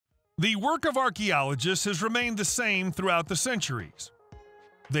The work of archaeologists has remained the same throughout the centuries.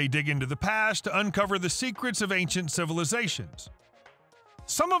 They dig into the past to uncover the secrets of ancient civilizations.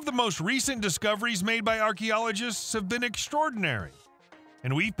 Some of the most recent discoveries made by archaeologists have been extraordinary,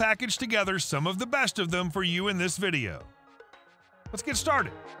 and we've packaged together some of the best of them for you in this video. Let's get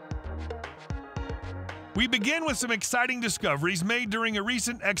started. We begin with some exciting discoveries made during a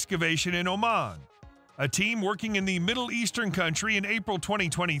recent excavation in Oman. A team working in the Middle Eastern country in April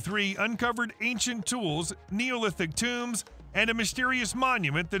 2023 uncovered ancient tools, Neolithic tombs, and a mysterious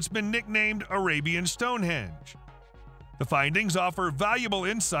monument that's been nicknamed Arabian Stonehenge. The findings offer valuable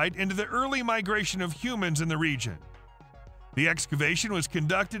insight into the early migration of humans in the region. The excavation was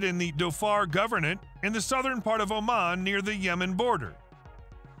conducted in the Dhofar Governorate in the southern part of Oman near the Yemen border.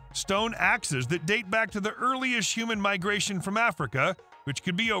 Stone axes that date back to the earliest human migration from Africa, which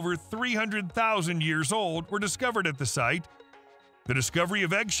could be over 300,000 years old, were discovered at the site. The discovery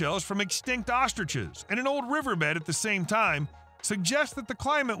of eggshells from extinct ostriches and an old riverbed at the same time suggests that the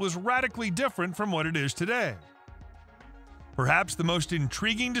climate was radically different from what it is today. Perhaps the most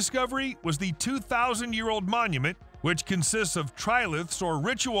intriguing discovery was the 2,000-year-old monument, which consists of triliths or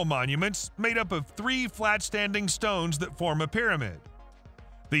ritual monuments made up of 3 flat-standing stones that form a pyramid.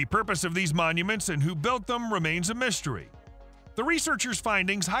 The purpose of these monuments and who built them remains a mystery. The researchers'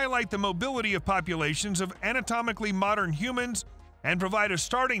 findings highlight the mobility of populations of anatomically modern humans and provide a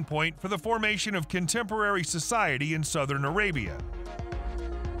starting point for the formation of contemporary society in southern Arabia.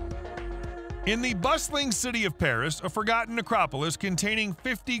 In the bustling city of Paris, a forgotten necropolis containing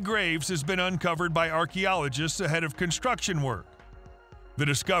 50 graves has been uncovered by archaeologists ahead of construction work. The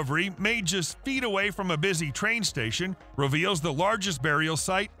discovery, made just feet away from a busy train station, reveals the largest burial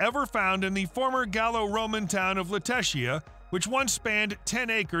site ever found in the former Gallo-Roman town of Lutetia, which once spanned 10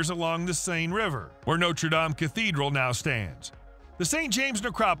 acres along the Seine River, where Notre Dame Cathedral now stands. The St. James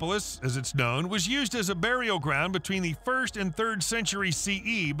Necropolis, as it's known, was used as a burial ground between the 1st and 3rd century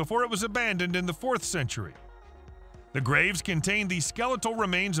CE before it was abandoned in the 4th century. The graves contained the skeletal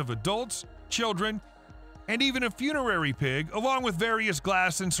remains of adults, children, and even a funerary pig, along with various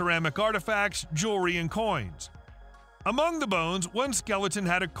glass and ceramic artifacts, jewelry, and coins. Among the bones, one skeleton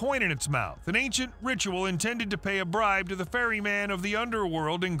had a coin in its mouth, an ancient ritual intended to pay a bribe to the ferryman of the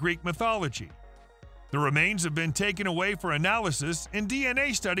underworld in Greek mythology. The remains have been taken away for analysis, and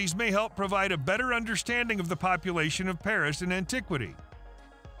DNA studies may help provide a better understanding of the population of Paris in antiquity.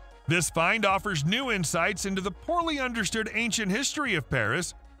 This find offers new insights into the poorly understood ancient history of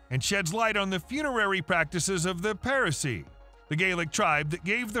Paris and sheds light on the funerary practices of the Parisii, the Gaelic tribe that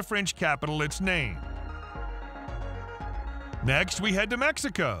gave the French capital its name. Next, we head to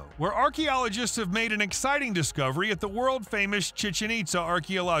Mexico, where archaeologists have made an exciting discovery at the world-famous Chichen Itza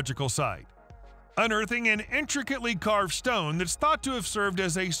archaeological site, unearthing an intricately carved stone that's thought to have served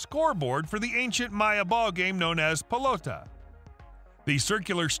as a scoreboard for the ancient Maya ball game known as pelota. The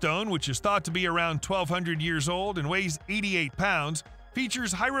circular stone, which is thought to be around 1,200 years old and weighs 88 pounds,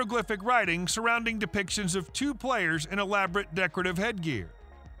 features hieroglyphic writing surrounding depictions of 2 players in elaborate decorative headgear.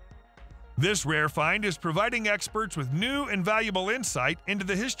 This rare find is providing experts with new and valuable insight into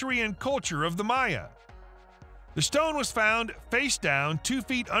the history and culture of the Maya. The stone was found face down 2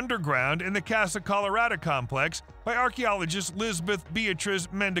 feet underground in the Casa Colorada complex by archaeologist Lisbeth Beatriz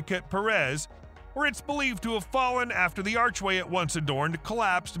Mendicat Perez, where it's believed to have fallen after the archway it once adorned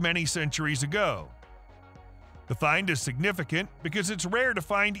collapsed many centuries ago. The find is significant because it's rare to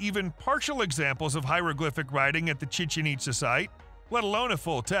find even partial examples of hieroglyphic writing at the Chichen Itza site, let alone a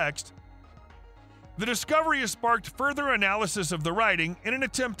full text. The discovery has sparked further analysis of the writing in an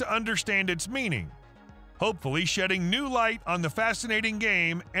attempt to understand its meaning, hopefully shedding new light on the fascinating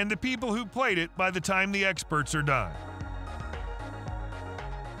game and the people who played it by the time the experts are done.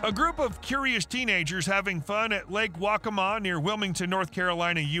 A group of curious teenagers having fun at Lake Waccamaw near Wilmington, North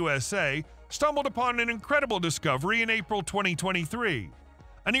Carolina, USA, stumbled upon an incredible discovery in April 2023,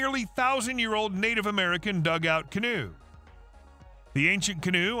 a nearly 1,000-year-old Native American dugout canoe. The ancient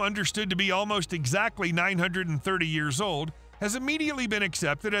canoe, understood to be almost exactly 930 years old, has immediately been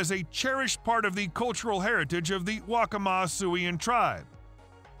accepted as a cherished part of the cultural heritage of the Waccamaw Siouan tribe.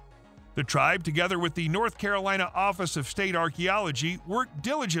 The tribe, together with the North Carolina Office of State Archaeology, worked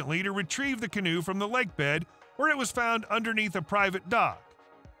diligently to retrieve the canoe from the lakebed, where it was found underneath a private dock.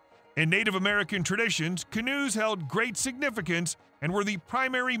 In Native American traditions, canoes held great significance and were the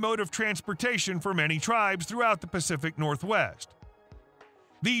primary mode of transportation for many tribes throughout the Pacific Northwest.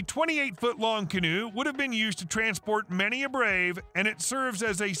 The 28-foot-long canoe would have been used to transport many a brave, and it serves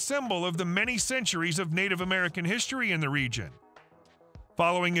as a symbol of the many centuries of Native American history in the region.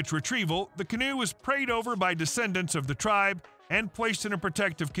 Following its retrieval, the canoe was prayed over by descendants of the tribe and placed in a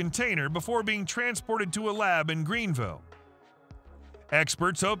protective container before being transported to a lab in Greenville.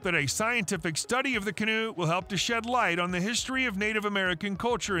 Experts hope that a scientific study of the canoe will help to shed light on the history of Native American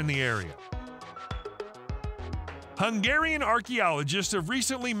culture in the area. Hungarian archaeologists have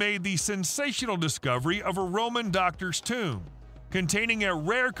recently made the sensational discovery of a Roman doctor's tomb, containing a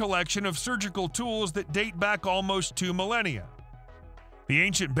rare collection of surgical tools that date back almost 2 millennia. The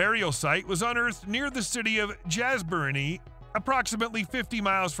ancient burial site was unearthed near the city of Jászberény, approximately 50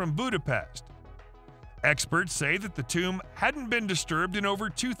 miles from Budapest. Experts say that the tomb hadn't been disturbed in over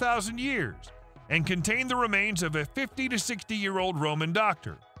 2,000 years and contained the remains of a 50 to 60-year-old Roman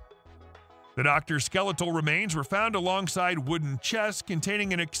doctor. The doctor's skeletal remains were found alongside wooden chests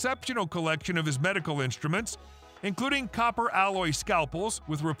containing an exceptional collection of his medical instruments, including copper alloy scalpels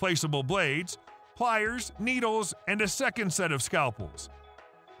with replaceable blades, pliers, needles, and a second set of scalpels.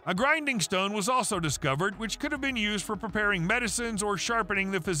 A grinding stone was also discovered, which could have been used for preparing medicines or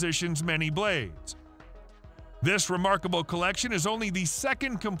sharpening the physician's many blades. This remarkable collection is only the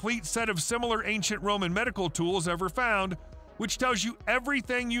second complete set of similar ancient Roman medical tools ever found, which tells you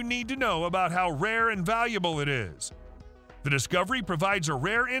everything you need to know about how rare and valuable it is. The discovery provides a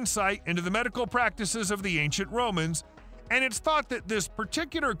rare insight into the medical practices of the ancient Romans, and it's thought that this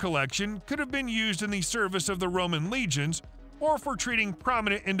particular collection could have been used in the service of the Roman legions or for treating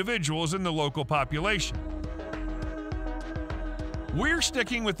prominent individuals in the local population. We're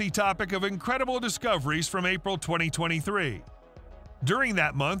sticking with the topic of incredible discoveries from April 2023. During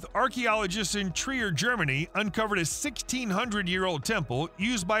that month, archaeologists in Trier, Germany uncovered a 1,600-year-old temple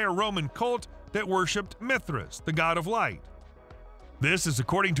used by a Roman cult that worshipped Mithras, the god of light. This is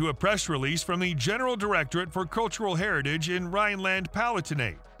according to a press release from the General Directorate for Cultural Heritage in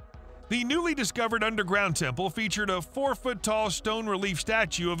Rhineland-Palatinate. The newly discovered underground temple featured a 4-foot-tall stone relief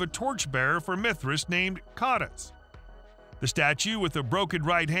statue of a torchbearer for Mithras named Cottus. The statue with a broken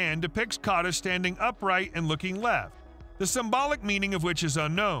right hand depicts Cottus standing upright and looking left, the symbolic meaning of which is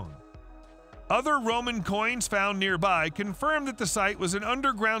unknown. Other Roman coins found nearby confirm that the site was an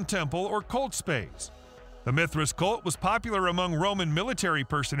underground temple or cult space. The Mithras cult was popular among Roman military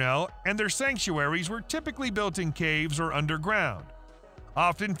personnel, and their sanctuaries were typically built in caves or underground,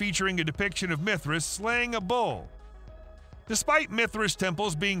 often featuring a depiction of Mithras slaying a bull. Despite Mithras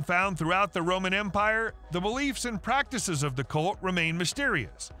temples being found throughout the Roman Empire, the beliefs and practices of the cult remain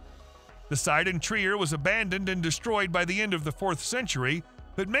mysterious. The site in Trier was abandoned and destroyed by the end of the 4th century,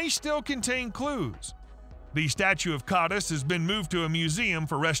 but may still contain clues. The statue of Cottus has been moved to a museum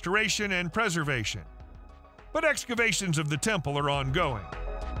for restoration and preservation, but excavations of the temple are ongoing.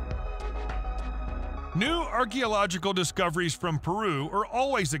 New archaeological discoveries from Peru are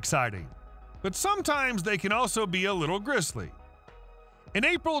always exciting, but sometimes they can also be a little grisly. In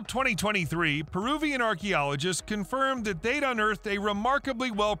April 2023, Peruvian archaeologists confirmed that they'd unearthed a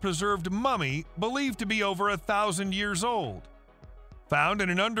remarkably well-preserved mummy believed to be over 1,000 years old. Found in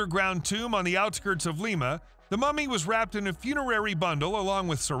an underground tomb on the outskirts of Lima, the mummy was wrapped in a funerary bundle along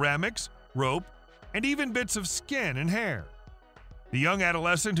with ceramics, rope, and even bits of skin and hair. The young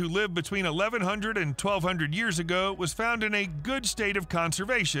adolescent who lived between 1100 and 1200 years ago was found in a good state of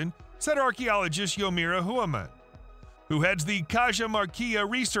conservation, said archaeologist Yomira Huaman, who heads the Cajamarquilla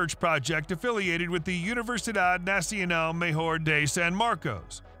research project affiliated with the Universidad Nacional Mejor de San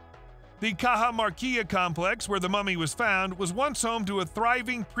Marcos. The Cajamarquilla complex, where the mummy was found, was once home to a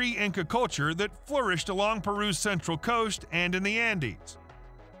thriving pre-Inca culture that flourished along Peru's central coast and in the Andes.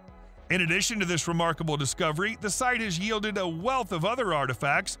 In addition to this remarkable discovery, the site has yielded a wealth of other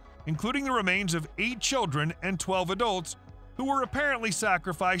artifacts, including the remains of 8 children and 12 adults who were apparently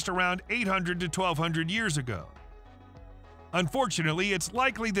sacrificed around 800 to 1200 years ago. Unfortunately, it's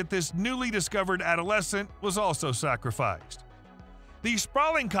likely that this newly discovered adolescent was also sacrificed. The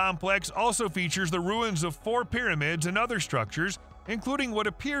sprawling complex also features the ruins of 4 pyramids and other structures, including what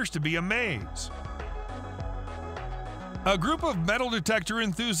appears to be a maze. A group of metal detector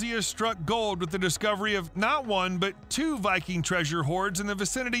enthusiasts struck gold with the discovery of not 1 but 2 Viking treasure hoards in the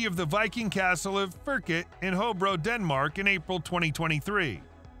vicinity of the Viking castle of Fyrket in Hobro, Denmark in April 2023.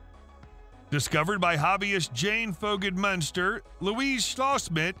 Discovered by hobbyist Jane Foged Munster, Louise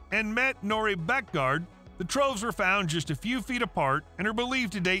Schlossmidt, and Mette Nori Beckgard, the troves were found just a few feet apart and are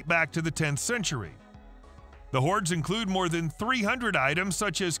believed to date back to the 10th century. The hoards include more than 300 items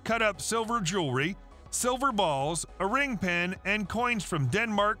such as cut-up silver jewelry, silver balls, a ring pin, and coins from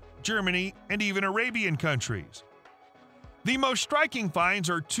Denmark, Germany, and even Arabian countries. The most striking finds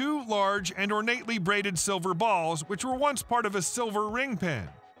are 2 large and ornately braided silver balls, which were once part of a silver ring pin.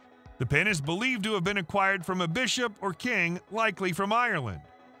 The pin is believed to have been acquired from a bishop or king, likely from Ireland.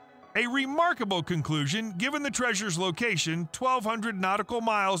 A remarkable conclusion given the treasure's location 1,200 nautical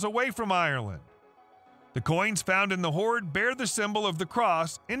miles away from Ireland. The coins found in the hoard bear the symbol of the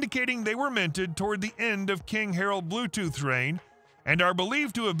cross, indicating they were minted toward the end of King Harald Bluetooth's reign and are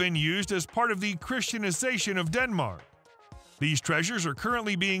believed to have been used as part of the Christianization of Denmark. These treasures are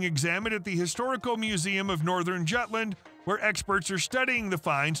currently being examined at the Historical Museum of Northern Jutland, where experts are studying the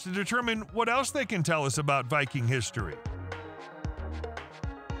finds to determine what else they can tell us about Viking history.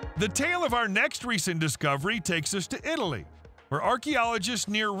 The tale of our next recent discovery takes us to Italy, where archaeologists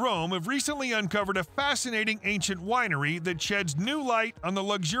near Rome have recently uncovered a fascinating ancient winery that sheds new light on the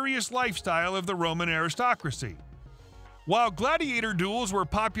luxurious lifestyle of the Roman aristocracy. While gladiator duels were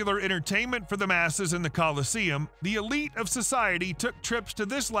popular entertainment for the masses in the Colosseum, the elite of society took trips to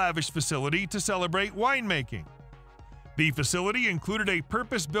this lavish facility to celebrate winemaking. The facility included a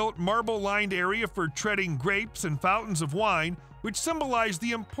purpose-built marble-lined area for treading grapes and fountains of wine, which symbolized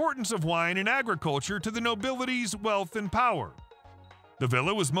the importance of wine in agriculture to the nobility's wealth and power. The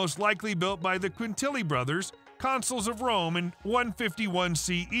villa was most likely built by the Quintili brothers, consuls of Rome in 151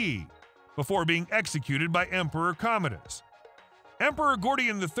 CE, before being executed by Emperor Commodus. Emperor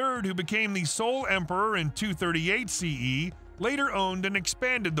Gordian III, who became the sole emperor in 238 CE, later owned and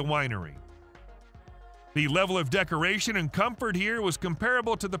expanded the winery. The level of decoration and comfort here was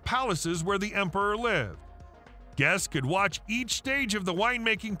comparable to the palaces where the emperor lived. Guests could watch each stage of the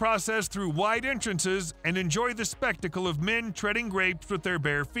winemaking process through wide entrances and enjoy the spectacle of men treading grapes with their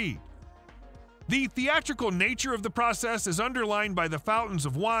bare feet. The theatrical nature of the process is underlined by the fountains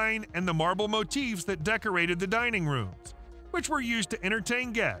of wine and the marble motifs that decorated the dining rooms, which were used to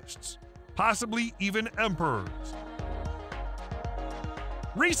entertain guests, possibly even emperors.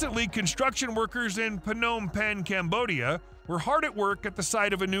 Recently, construction workers in Phnom Penh, Cambodia, were hard at work at the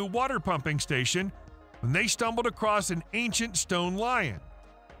site of a new water pumping station when they stumbled across an ancient stone lion.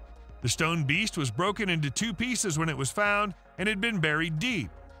 The stone beast was broken into two pieces when it was found and had been buried deep.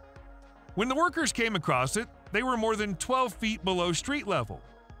 When the workers came across it, they were more than 12 feet below street level.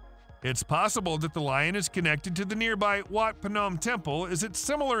 It's possible that the lion is connected to the nearby Wat Phnom Temple, as it's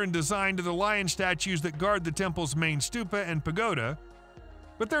similar in design to the lion statues that guard the temple's main stupa and pagoda,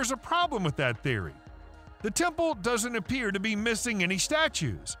 but there's a problem with that theory. The temple doesn't appear to be missing any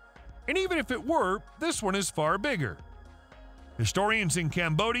statues, and even if it were, this one is far bigger. Historians in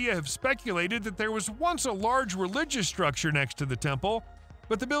Cambodia have speculated that there was once a large religious structure next to the temple,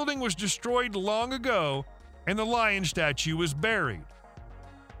 but the building was destroyed long ago and the lion statue was buried.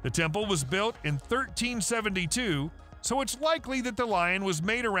 The temple was built in 1372, so it's likely that the lion was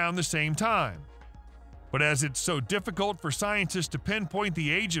made around the same time. But as it's so difficult for scientists to pinpoint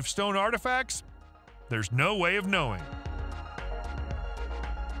the age of stone artifacts, there's no way of knowing.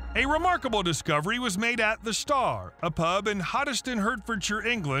 A remarkable discovery was made at The Star, a pub in Hoddesdon, Hertfordshire,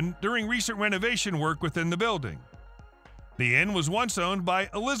 England, during recent renovation work within the building. The inn was once owned by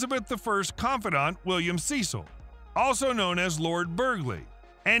Elizabeth I's confidant, William Cecil, also known as Lord Burghley,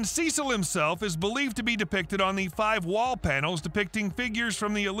 and Cecil himself is believed to be depicted on the 5 wall panels depicting figures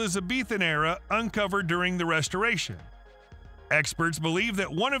from the Elizabethan era uncovered during the restoration. Experts believe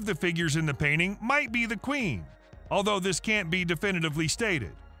that one of the figures in the painting might be the Queen, although this can't be definitively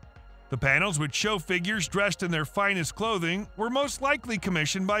stated. The panels, which show figures dressed in their finest clothing, were most likely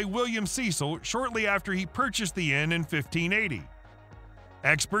commissioned by William Cecil shortly after he purchased the inn in 1580.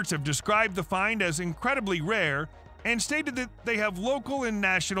 Experts have described the find as incredibly rare and stated that they have local and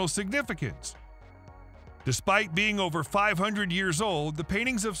national significance. Despite being over 500 years old, the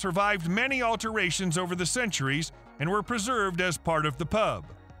paintings have survived many alterations over the centuries and were preserved as part of the pub.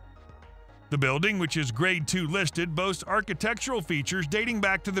 The building, which is Grade 2 listed, boasts architectural features dating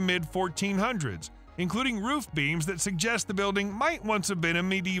back to the mid-1400s, including roof beams that suggest the building might once have been a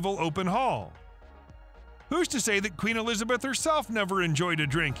medieval open hall. Who's to say that Queen Elizabeth herself never enjoyed a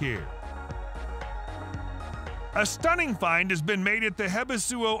drink here? A stunning find has been made at the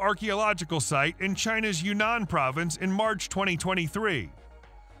Hebesuo Archaeological Site in China's Yunnan province in March 2023.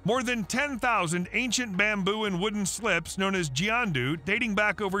 More than 10,000 ancient bamboo and wooden slips known as jiandu dating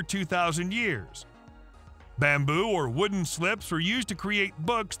back over 2,000 years. Bamboo or wooden slips were used to create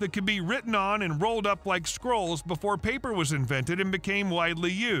books that could be written on and rolled up like scrolls before paper was invented and became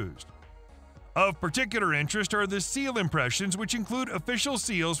widely used. Of particular interest are the seal impressions, which include official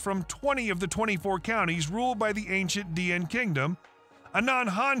seals from 20 of the 24 counties ruled by the ancient Dian Kingdom, a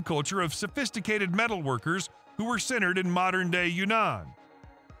non-Han culture of sophisticated metalworkers who were centered in modern-day Yunnan.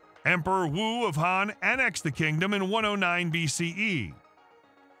 Emperor Wu of Han annexed the kingdom in 109 BCE.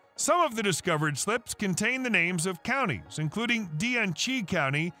 Some of the discovered slips contain the names of counties, including Dianqi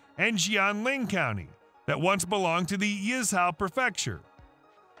County and Jianling County, that once belonged to the Yizhao Prefecture.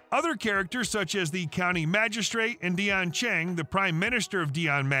 Other characters such as the county magistrate and Dian Cheng, the prime minister of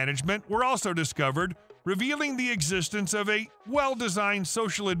Dian management, were also discovered, revealing the existence of a well-designed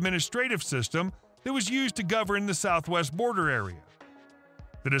social administrative system that was used to govern the southwest border area.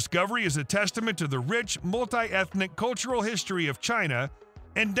 The discovery is a testament to the rich, multi-ethnic cultural history of China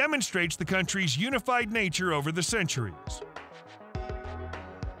and demonstrates the country's unified nature over the centuries.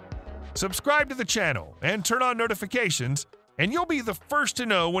 Subscribe to the channel and turn on notifications, and you'll be the first to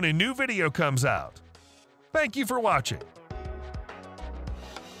know when a new video comes out. Thank you for watching.